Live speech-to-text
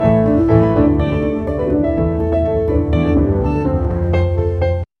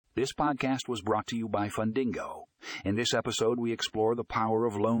This podcast was brought to you by Fundingo. In this episode, we explore the power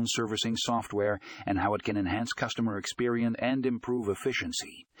of loan servicing software and how it can enhance customer experience and improve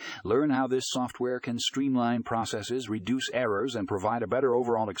efficiency. Learn how this software can streamline processes, reduce errors, and provide a better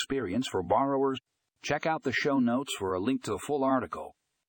overall experience for borrowers. Check out the show notes for a link to the full article.